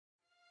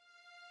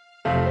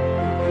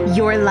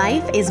Your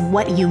life is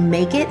what you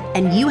make it,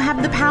 and you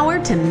have the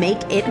power to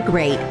make it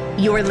great.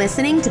 You're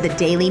listening to the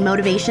Daily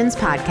Motivations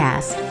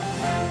Podcast.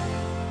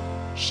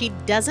 She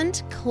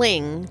doesn't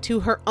cling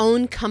to her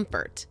own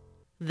comfort.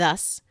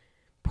 Thus,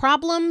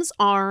 problems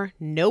are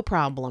no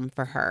problem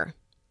for her.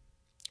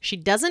 She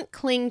doesn't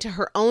cling to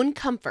her own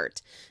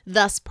comfort.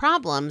 Thus,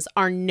 problems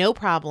are no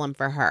problem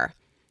for her.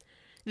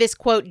 This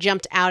quote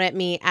jumped out at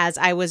me as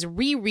I was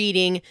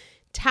rereading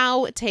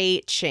Tao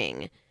Te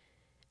Ching.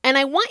 And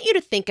I want you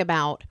to think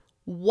about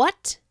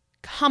what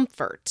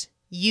comfort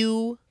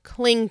you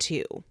cling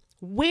to.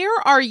 Where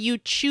are you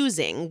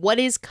choosing what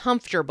is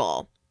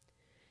comfortable?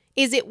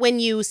 Is it when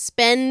you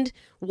spend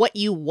what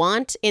you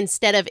want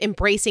instead of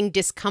embracing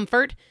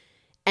discomfort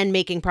and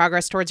making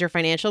progress towards your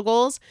financial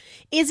goals?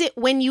 Is it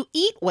when you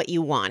eat what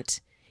you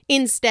want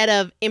instead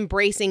of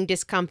embracing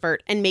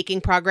discomfort and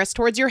making progress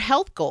towards your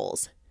health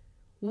goals?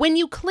 When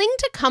you cling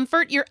to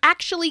comfort, you're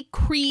actually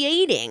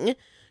creating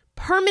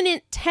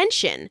permanent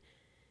tension.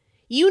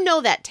 You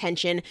know that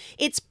tension.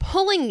 It's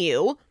pulling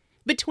you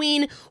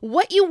between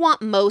what you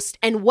want most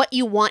and what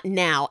you want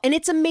now. And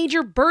it's a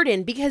major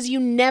burden because you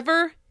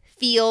never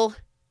feel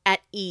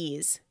at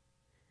ease.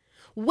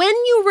 When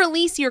you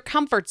release your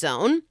comfort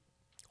zone,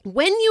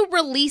 when you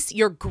release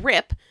your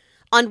grip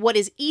on what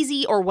is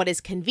easy or what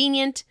is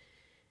convenient,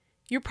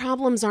 your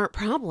problems aren't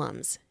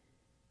problems.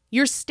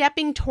 You're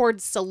stepping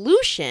towards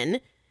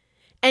solution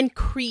and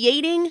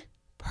creating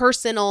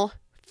personal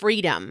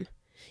freedom.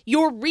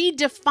 You're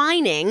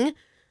redefining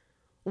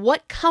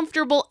what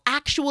comfortable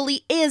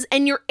actually is,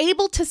 and you're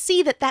able to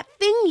see that that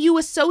thing you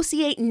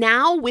associate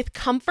now with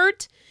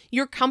comfort,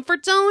 your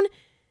comfort zone,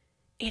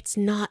 it's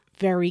not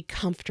very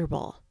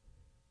comfortable.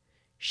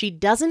 She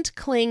doesn't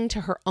cling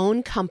to her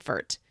own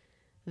comfort.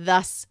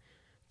 Thus,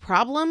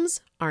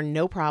 problems are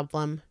no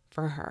problem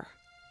for her.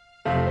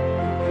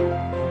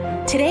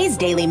 Today's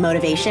daily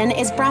motivation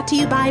is brought to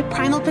you by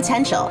Primal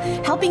Potential,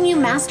 helping you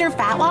master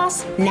fat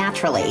loss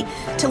naturally.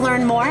 To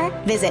learn more,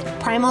 visit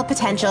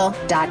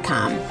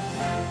primalpotential.com.